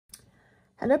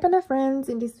Hello Panda friends,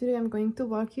 in this video I'm going to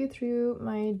walk you through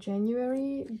my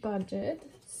January budget.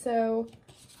 So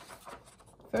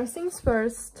first things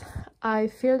first, I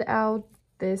filled out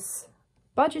this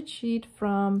budget sheet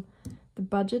from the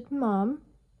Budget Mom,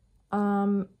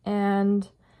 and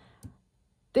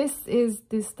this is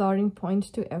the starting point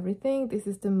to everything. This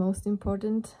is the most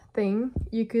important thing.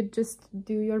 You could just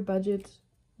do your budget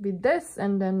with this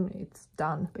and then it's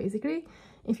done basically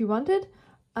if you wanted.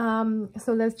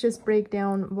 So let's just break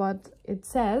down what it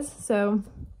says. So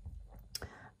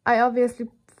I obviously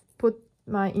put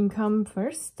my income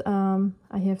first.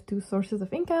 I have two sources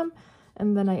of income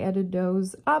and then I added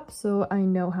those up so I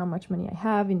know how much money I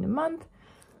have in a month.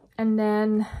 And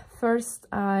then first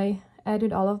I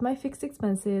added all of my fixed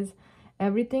expenses,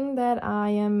 everything that I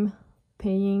am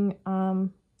paying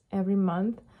every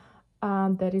month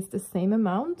that is the same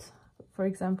amount. For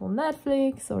example,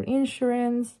 Netflix or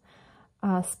insurance,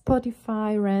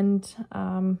 Spotify, rent,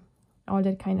 all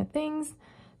that kind of things.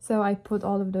 So I put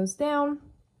all of those down,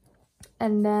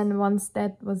 and then once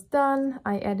that was done,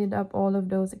 I added up all of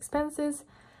those expenses,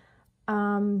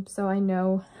 so I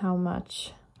know how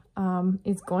much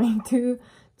is going to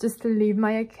just leave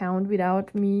my account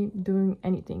without me doing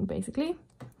anything basically.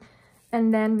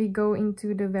 And then we go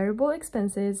into the variable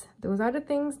expenses. Those are the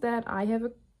things that I have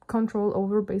a control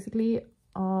over basically,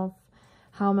 of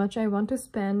how much I want to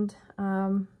spend.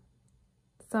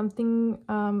 Something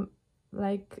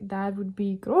like that would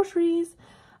be groceries,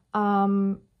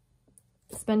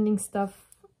 spending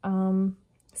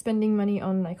money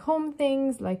on like home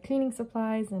things like cleaning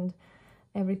supplies and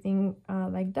everything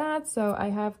like that. So I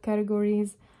have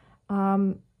categories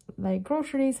like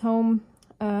groceries, home.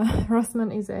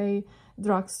 Rossmann is a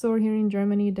drugstore here in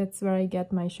Germany. That's where I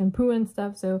get my shampoo and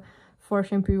stuff. So for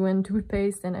shampoo and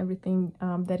toothpaste and everything,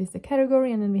 that is the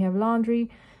category. And then we have laundry,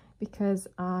 because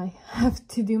I have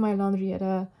to do my laundry at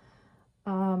a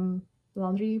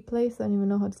laundry place. I don't even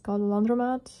know how it's called, a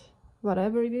laundromat,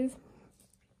 whatever it is,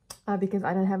 because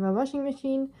I don't have a washing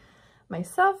machine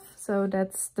myself. So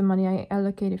that's the money I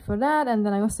allocated for that. And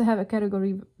then I also have a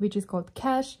category which is called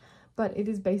cash, but it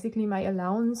is basically my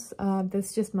allowance.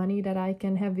 That's just money that I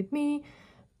can have with me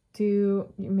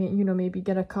to, maybe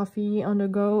get a coffee on the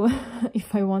go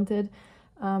if I wanted,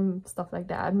 stuff like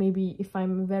that. Maybe if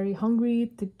I'm very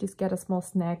hungry, to just get a small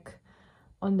snack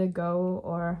on the go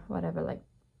or whatever,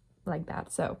 like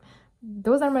that. So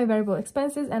those are my variable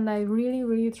expenses, and I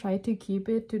really try to keep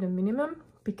it to the minimum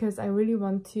because I really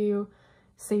want to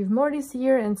save more this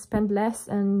year and spend less.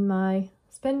 And my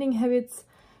spending habits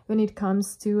when it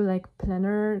comes to like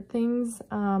planner things,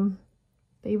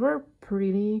 they were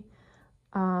pretty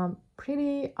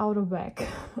out of whack.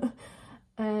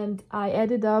 And I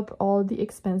added up all the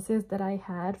expenses that I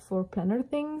had for planner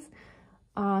things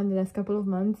in the last couple of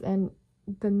months, and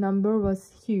the number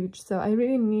was huge. So I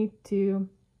really need to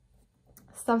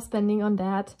stop spending on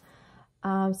that.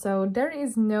 So there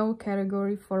is no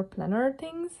category for planner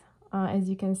things, as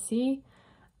you can see.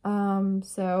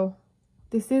 So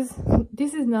this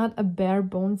is not a bare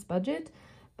bones budget.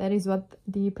 That is what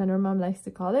the Planner Mom likes to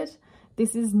call it.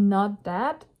 This is not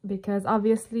that, because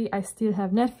obviously I still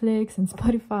have Netflix and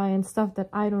Spotify and stuff that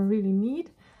I don't really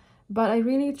need, but I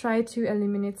really try to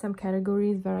eliminate some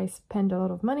categories where I spend a lot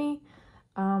of money,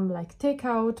 like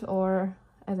takeout or,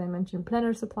 as I mentioned,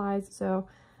 planner supplies. So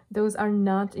those are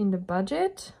not in the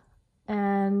budget,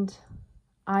 and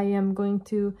I am going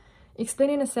to explain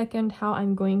in a second how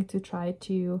I'm going to try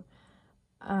to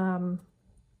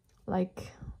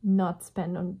like not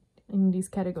spend in these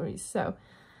categories. So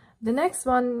the next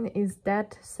one is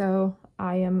debt. So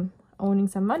I am owning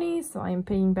some money, so I am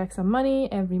paying back some money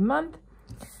every month.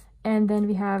 And then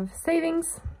we have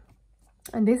savings,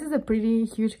 and this is a pretty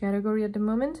huge category at the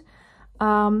moment.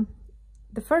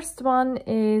 The first one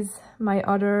is my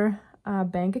other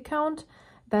bank account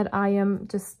that I am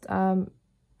just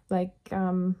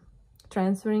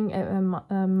transferring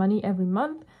money every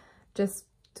month just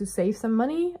to save some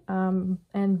money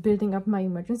and building up my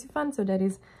emergency fund. So that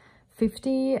is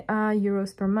 50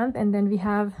 euros per month. And then we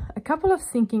have a couple of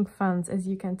sinking funds, as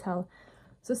you can tell.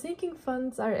 So sinking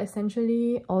funds are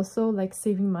essentially also like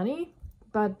saving money,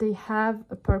 but they have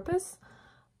a purpose.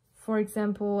 For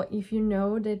example, if you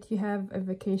know that you have a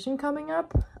vacation coming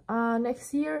up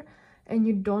next year and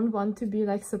you don't want to be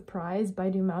like surprised by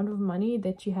the amount of money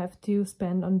that you have to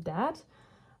spend on that,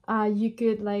 you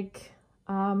could like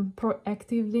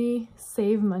proactively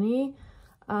save money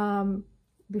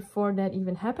before that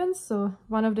even happens. So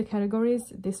one of the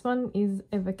categories, this one, is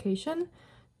a vacation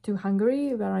to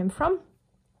Hungary, where I'm from,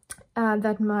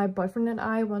 that my boyfriend and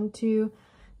I want to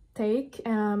take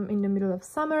in the middle of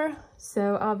summer.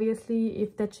 So obviously,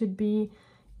 if that should be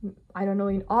I don't know,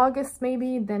 in August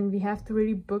maybe, then we have to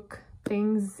really book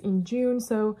things in June.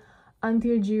 So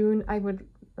until June, I would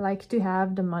like to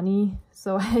have the money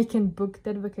so I can book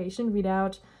that vacation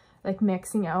without like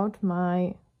maxing out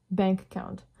my bank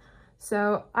account.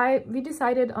 So we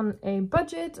decided on a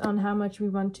budget on how much we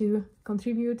want to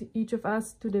contribute, each of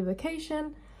us, to the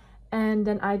vacation, and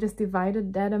then I just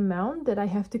divided that amount that I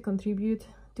have to contribute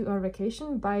to our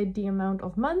vacation by the amount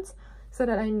of months, so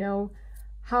that I know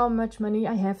how much money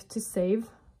I have to save,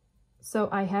 so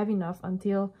I have enough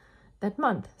until that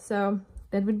month. So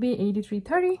that would be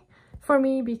 83.30 for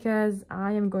me, because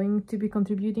I am going to be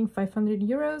contributing 500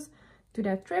 euros to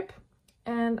that trip,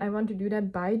 and I want to do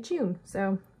that by June.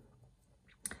 So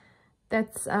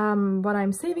that's what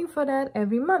I'm saving for that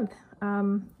every month.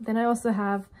 Then I also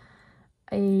have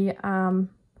a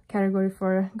category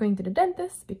for going to the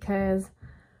dentist, because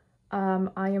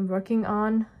I am working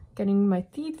on getting my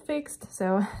teeth fixed,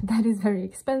 so that is very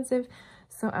expensive,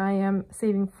 so I am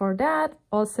saving for that.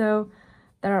 Also,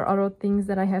 there are other things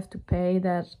that I have to pay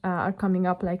that are coming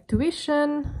up, like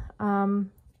tuition,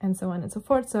 and so on and so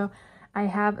forth. So I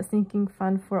have a sinking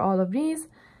fund for all of these.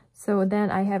 So then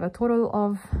I have a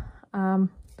total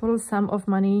sum of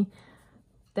money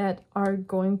that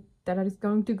is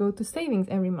going to go to savings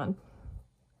every month.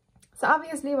 So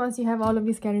obviously, once you have all of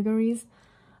these categories,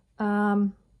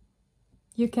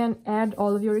 you can add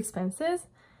all of your expenses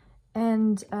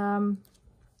and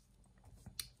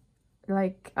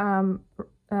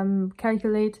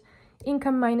calculate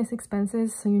income minus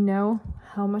expenses, so you know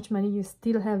how much money you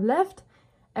still have left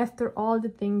after all the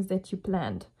things that you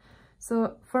planned.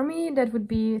 So for me, that would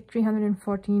be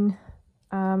 314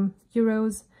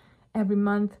 euros every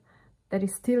month that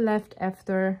is still left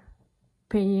after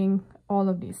paying all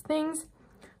of these things.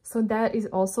 So that is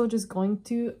also just going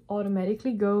to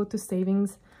automatically go to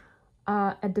savings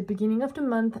at the beginning of the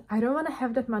month. I don't want to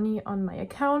have that money on my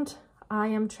account. I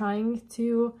am trying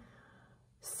to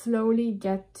slowly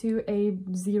get to a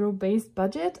zero-based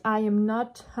budget. I am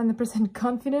not 100%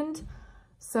 confident,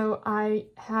 so I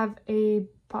have a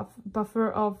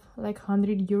buffer of like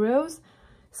 100 euros.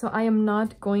 So I am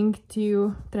not going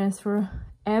to transfer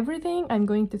everything. I'm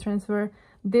going to transfer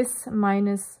this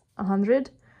minus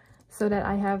 100, so that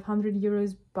I have 100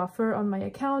 euros buffer on my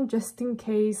account, just in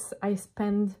case I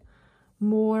spend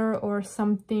more or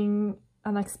something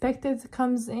unexpected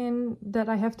comes in that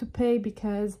I have to pay,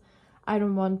 because I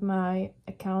don't want my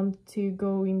account to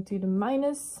go into the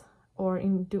minus or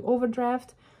into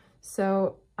overdraft.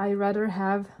 So I rather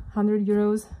have 100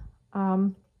 euros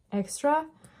extra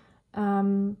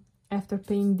after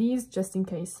paying these, just in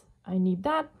case I need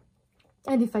that.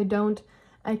 And if I don't,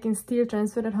 I can still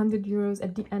transfer that 100 euros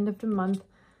at the end of the month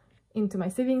into my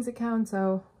savings account.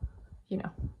 So, you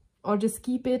know, or just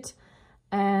keep it,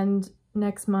 and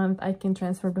next month I can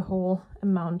transfer the whole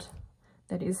amount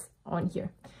that is on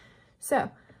here.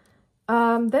 So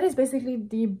that is basically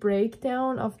the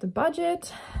breakdown of the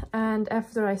budget. And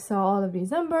after I saw all of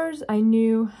these numbers, I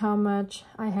knew how much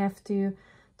I have to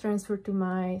transfer to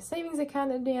my savings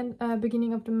account at the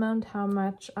beginning of the month, how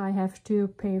much I have to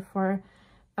pay for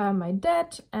my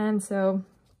debt, and so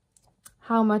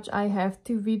how much I have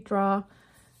to withdraw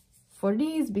for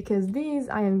these, because these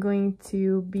I am going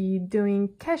to be doing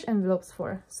cash envelopes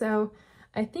for. So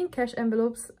I think cash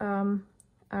envelopes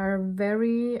are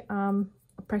very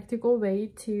practical way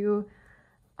to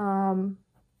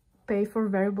pay for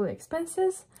variable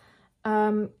expenses,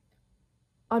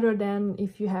 other than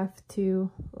if you have to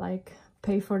like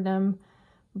pay for them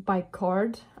by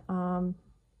card.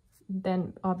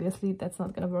 Then obviously that's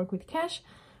not gonna work with cash,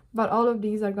 but all of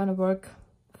these are gonna work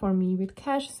for me with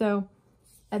cash. So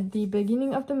at the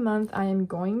beginning of the month, I am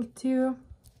going to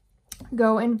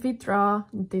go and withdraw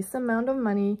this amount of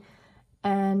money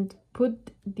and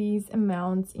put these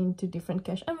amounts into different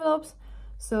cash envelopes,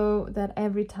 so that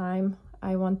every time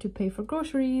I want to pay for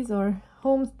groceries or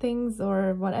home things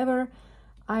or whatever,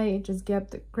 I just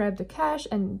grab the cash,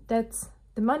 and that's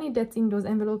the money that's in those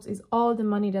envelopes is all the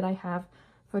money that I have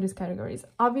for these categories.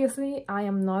 Obviously, I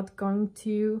am not going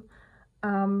to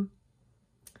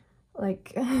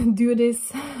do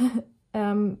this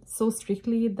so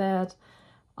strictly that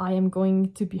I am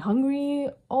going to be hungry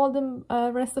all the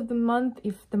rest of the month.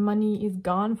 If the money is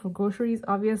gone for groceries,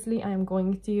 obviously I am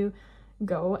going to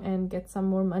go and get some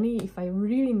more money if I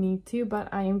really need to, but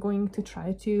I am going to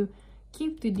try to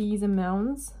keep to these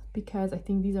amounts, because I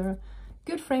think these are a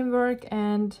good framework.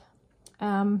 And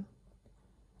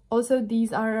also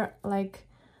these are like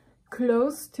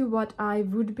close to what I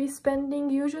would be spending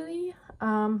usually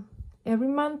every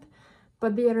month,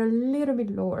 but they are a little bit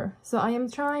lower. So I am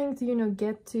trying to, you know,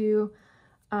 get to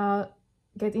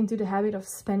get into the habit of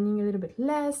spending a little bit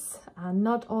less,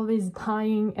 not always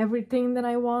buying everything that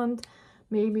I want.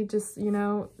 Maybe just, you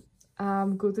know,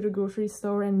 go to the grocery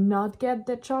store and not get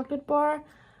that chocolate bar,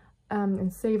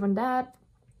 and save on that,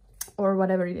 or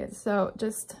whatever it is. So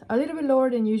just a little bit lower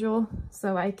than usual,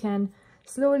 so I can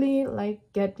slowly like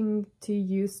get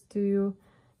used to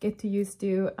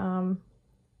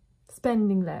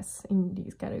spending less in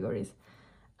these categories.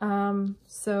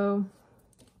 So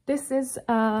this is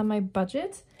my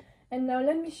budget, and now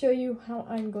let me show you how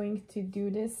I'm going to do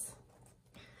this.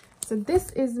 So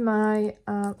this is my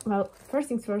well, first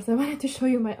things first, I wanted to show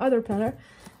you my other planner.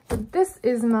 So this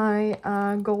is my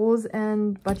goals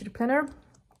and budget planner.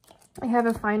 I have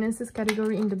a finances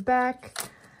category in the back.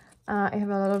 I have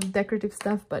a lot of decorative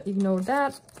stuff, but ignore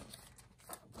that.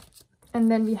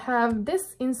 And then we have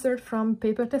this insert from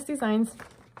Paper Tess Designs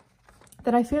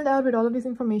that I filled out with all of this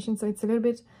information, so it's a little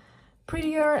bit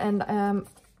prettier and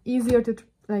easier to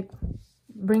like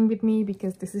bring with me,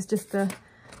 because this is just a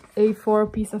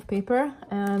A4 piece of paper,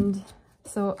 and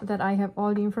so that I have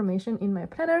all the information in my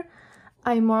planner.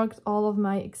 I marked all of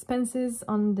my expenses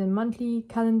on the monthly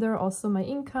calendar, also my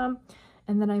income,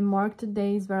 and then I marked the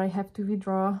days where I have to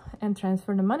withdraw and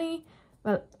transfer the money.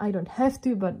 Well, I don't have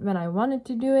to, but when I wanted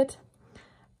to do it,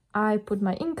 I put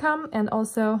my income, and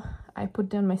also I put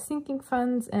down my sinking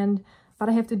funds and what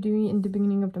I have to do in the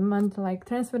beginning of the month, like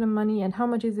transfer the money and how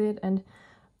much is it, and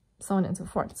so on and so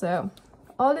forth. So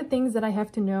all the things that I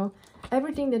have to know,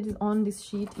 everything that is on this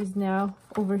sheet is now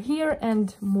over here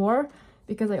and more,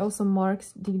 because I also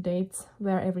marked the dates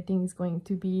where everything is going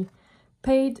to be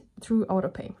paid through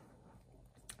AutoPay.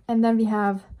 And then we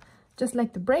have just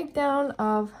like the breakdown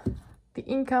of the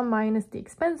income minus the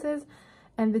expenses,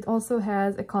 and it also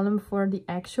has a column for the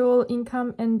actual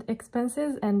income and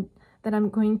expenses, and that I'm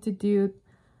going to do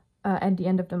at the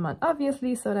end of the month,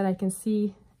 obviously, so that I can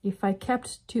see if I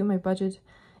kept to my budget,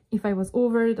 if I was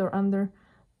over it or under,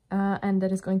 and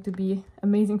that is going to be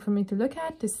amazing for me to look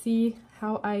at to see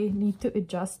how I need to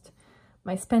adjust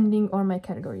my spending or my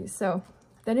categories. So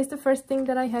that is the first thing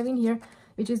that I have in here,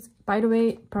 which is, by the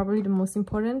way, probably the most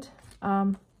important.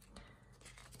 And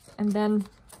then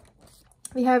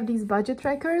we have these budget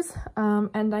trackers,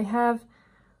 and I have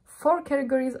 4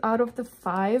 categories out of the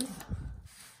 5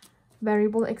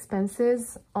 variable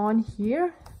expenses on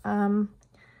here.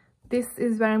 This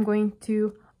is where I'm going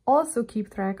to also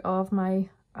keep track of my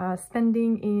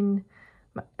spending in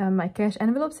my cash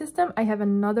envelope system. I have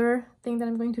another thing that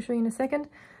I'm going to show you in a second,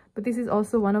 but this is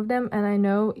also one of them, and I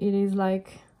know it is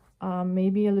like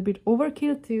maybe a little bit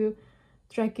overkill to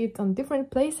track it on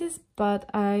different places, but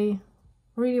I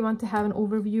really want to have an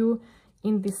overview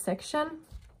in this section.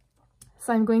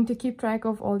 So I'm going to keep track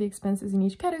of all the expenses in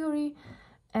each category,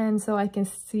 and so I can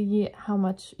see how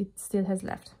much it still has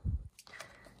left.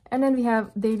 And then we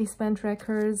have daily spend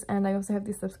trackers, and I also have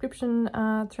this subscription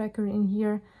tracker in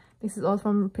here. This is all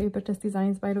from Paper Tess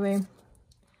Designs, by the way.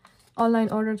 Online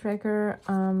order tracker,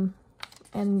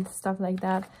 and stuff like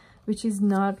that, which is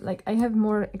not like, I have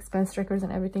more expense trackers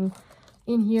and everything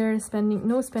in here, spending,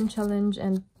 no spend challenge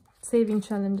and saving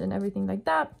challenge and everything like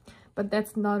that, but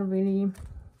that's not really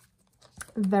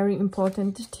very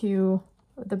important to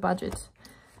the budget.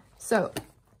 So,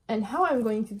 and how I'm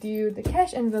going to do the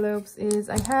cash envelopes is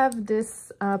I have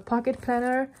this pocket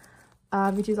planner,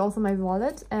 which is also my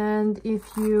wallet, and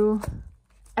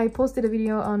I posted a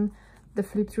video on the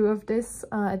flip through of this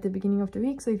at the beginning of the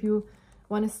week, so if you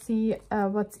want to see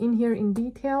what's in here in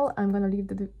detail, I'm gonna leave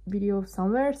the video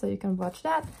somewhere so you can watch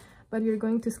that. But we're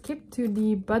going to skip to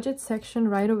the budget section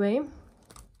right away,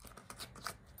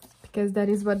 because that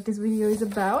is what this video is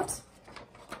about.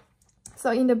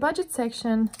 So in the budget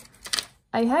section,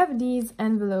 I have these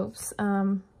envelopes.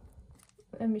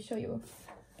 Let me show you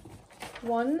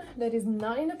one that is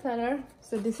not in the planner.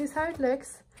 So this is how it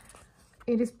looks.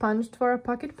 It is punched for a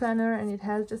pocket planner, and it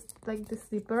has just like this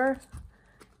zipper,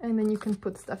 and then you can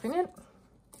put stuff in it.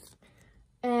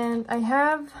 And I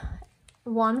have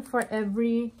one for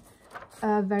every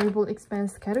variable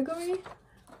expense category,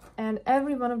 and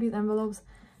every one of these envelopes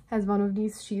has one of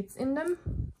these sheets in them.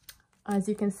 As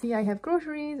you can see, I have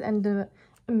groceries and the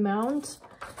amount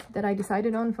that I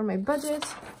decided on for my budget.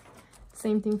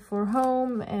 Same thing for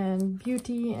home and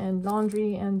beauty and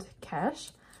laundry and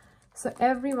cash. So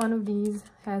every one of these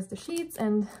has the sheets,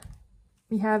 and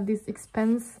we have this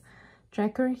expense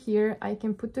tracker here. I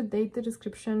can put the date, the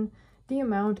description, the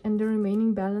amount, and the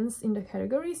remaining balance in the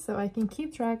category, so I can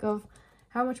keep track of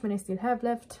how much money I still have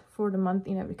left for the month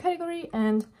in every category.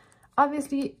 And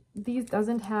obviously these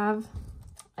doesn't have,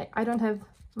 I don't have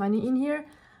money in here.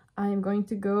 I am going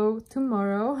to go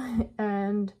tomorrow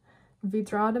and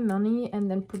withdraw the money and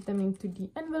then put them into the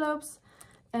envelopes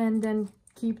and then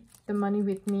keep the money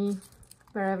with me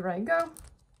wherever I go.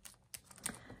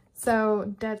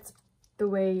 So that's the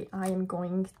way I am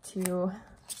going to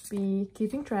be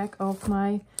keeping track of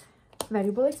my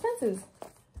variable expenses.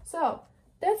 So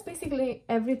that's basically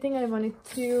everything I wanted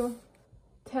to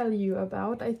tell you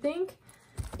about. I think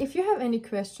if you have any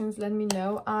questions, let me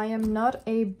know. I am not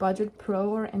a budget pro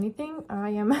or anything.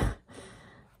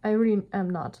 I really am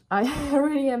not. I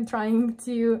really am trying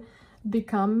to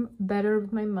become better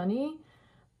with my money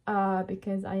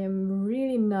because I am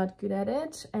really not good at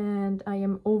it, and I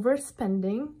am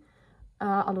overspending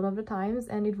a lot of the times,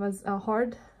 and it was a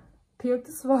hard pill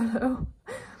to swallow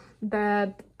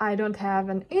that I don't have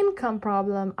an income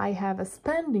problem, I have a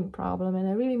spending problem, and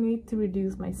I really need to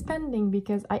reduce my spending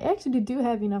because I actually do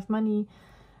have enough money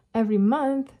every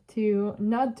month to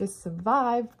not just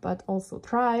survive but also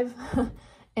thrive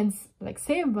and like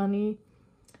save money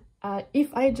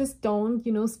if I just don't,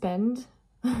 you know, spend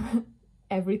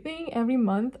everything every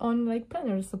month on like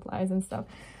planner supplies and stuff.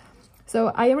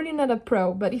 So I am really not a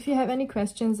pro, but if you have any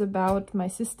questions about my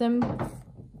system,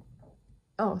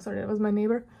 oh sorry, that was my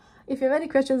neighbor. If you have any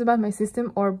questions about my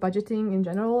system or budgeting in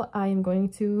general, I am going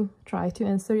to try to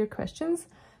answer your questions.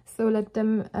 So let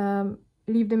them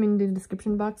leave them in the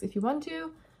description box if you want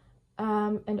to.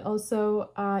 And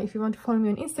also, if you want to follow me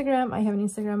on Instagram, I have an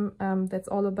Instagram that's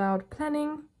all about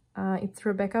planning. It's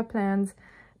Rebecca Plans,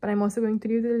 but I'm also going to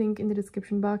leave the link in the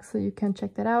description box so you can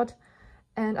check that out.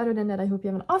 And other than that, I hope you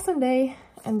have an awesome day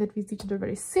and that we see each other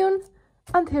very soon.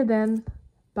 Until then,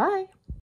 bye!